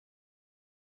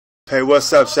Hey,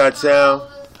 what's up, Chi-Town?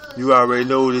 You already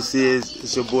know who this is.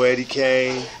 It's your boy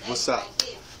Ed.D.Kane. What's up?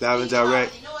 Live and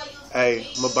direct. Hey,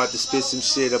 I'm about to spit some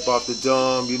shit up off the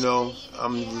dome. You know,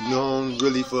 I'm known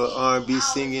really for R&B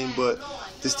singing, but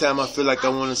this time I feel like I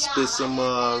want to spit some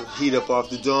heat up off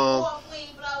the dome.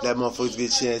 Let motherfuckers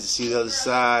get a chance to see the other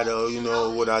side of, you know,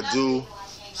 what I do.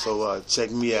 So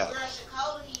check me out.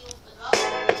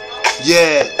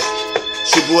 Yeah,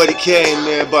 it's your boy Ed.D.Kane,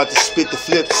 man, about to spit the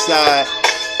flip side.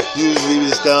 Usually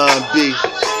it's the R&B,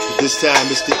 but this time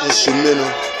it's the instrumental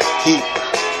heat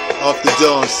off the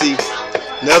dome. See,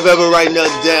 never ever write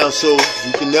nothing down, so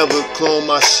you can never clone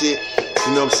my shit.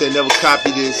 You know what I'm saying? Never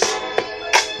copy this.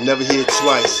 Never hear it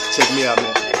twice. Check me out,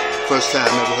 man. First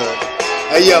time ever heard.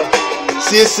 Hey yo,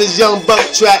 see, it's a young buck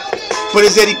track, but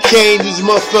it's Ed.D.Kane. These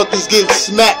motherfuckers getting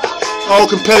smacked. All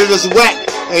competitors whack.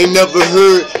 Ain't never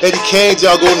heard Ed.D.Kane.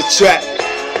 Y'all go on the track.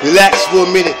 Relax for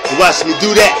a minute and watch me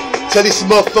do that. Tell these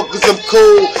motherfuckers I'm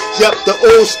cold. Yep, the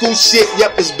old school shit,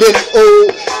 yep, it's been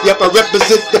old. Yep, I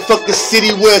represent the fucking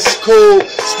city where it's cold.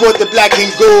 Sport the black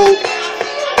and gold.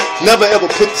 Never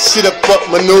ever put the shit up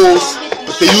my nose.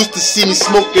 But they used to see me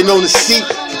smoking on the seat.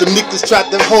 But them niggas tried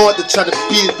them hard to try to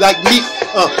beat it like me.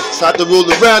 Tried to roll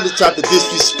around and tried to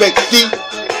disrespect thee.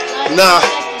 Nah,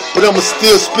 but I'ma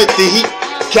still spit the heat.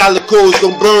 Calicos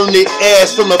gon' burn their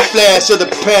ass from a flash of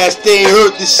the past. They ain't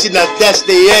heard this shit, now that's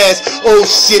their ass. Oh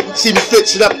shit, see me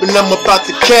fix it up and I'm about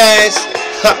to cash.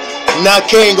 Now I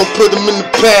can't gon' put them in the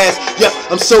past.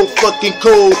 Yep, I'm so fucking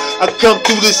cold. I come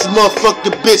through this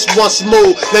motherfucking bitch once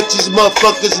more. Let these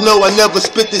motherfuckers know I never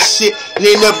spit this shit.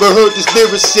 They ain't never heard this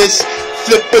lyricist.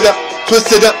 Flip it up, twist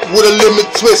it up with a lemon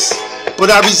twist. But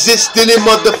I resist any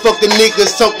motherfucking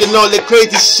niggas talking all that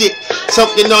crazy shit.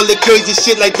 Talking all that crazy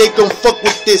shit like they gon' fuck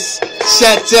with this.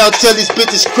 Chi-Town tell these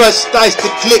bitches crushed ice to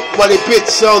click while they bitch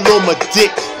all on my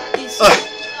dick.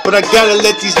 But I gotta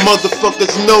let these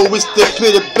motherfuckers know it's the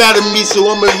pit about me, so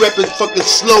I'ma rap it fucking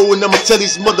slow. And I'ma tell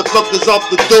these motherfuckers off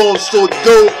the door, so it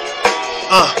go.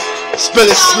 Spell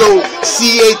it slow,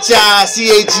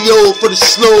 C-H-I-C-A-G-O for the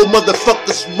slow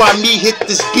motherfuckers. Why me hit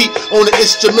this beat on the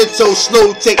instrumental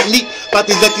slow technique? About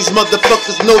to let these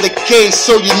motherfuckers know that Kane's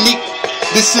so unique.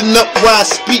 Listen up while I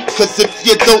speak, cause if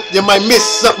you don't, you might miss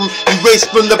something. Erase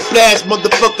from the blast,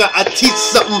 motherfucker, I teach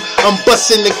something. I'm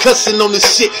busting and cussing on this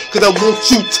shit, cause I want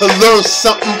you to learn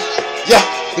something. Yeah.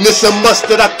 And it's a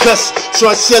must that I cuss. So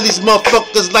I tell these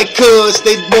motherfuckers like cuz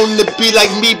they want to be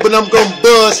like me, but I'm gon'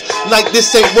 buzz like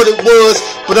this ain't what it was.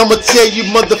 But I'ma tell you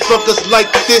motherfuckers like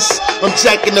this, I'm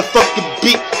jacking the fucking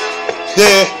beat.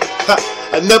 Yeah,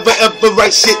 I never ever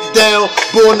write shit down.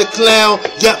 Born a clown,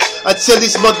 yeah. I tell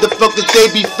these motherfuckers they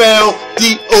be found.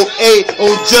 DOA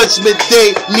on Judgment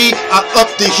Day. Me, I up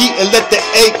the heat and let the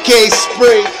AK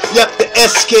spray. Yep, the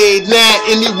SK9.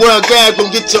 Anywhere I grab, gon'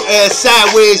 get your ass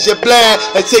sideways. You're blind.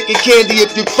 Like taking candy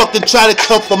if you fucking try to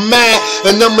come for mine.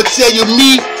 And I'ma tell you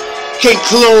me, can't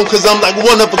clone cause I'm like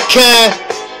one of a kind.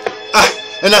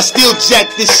 And I still jack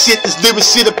this shit, this lyric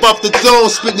shit up off the dome,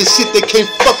 spitting this shit they can't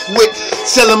fuck with.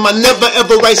 Tell them I never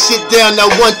ever write shit down, now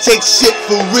one take shit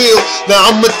for real. Now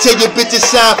I'ma tell you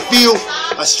bitches how I feel.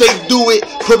 I straight do it,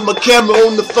 put my camera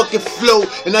on the fucking flow.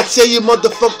 And I tell you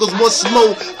motherfuckers once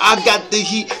more, I got the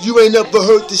heat, you ain't never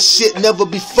heard this shit never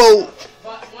before.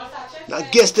 Now I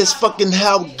guess that's fucking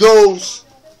how it goes.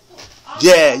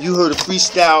 Yeah, you heard a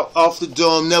freestyle off the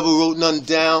dome, never wrote nothing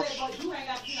down.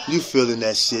 You feeling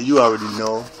that shit, you already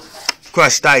know.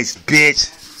 Crushed ice, bitch.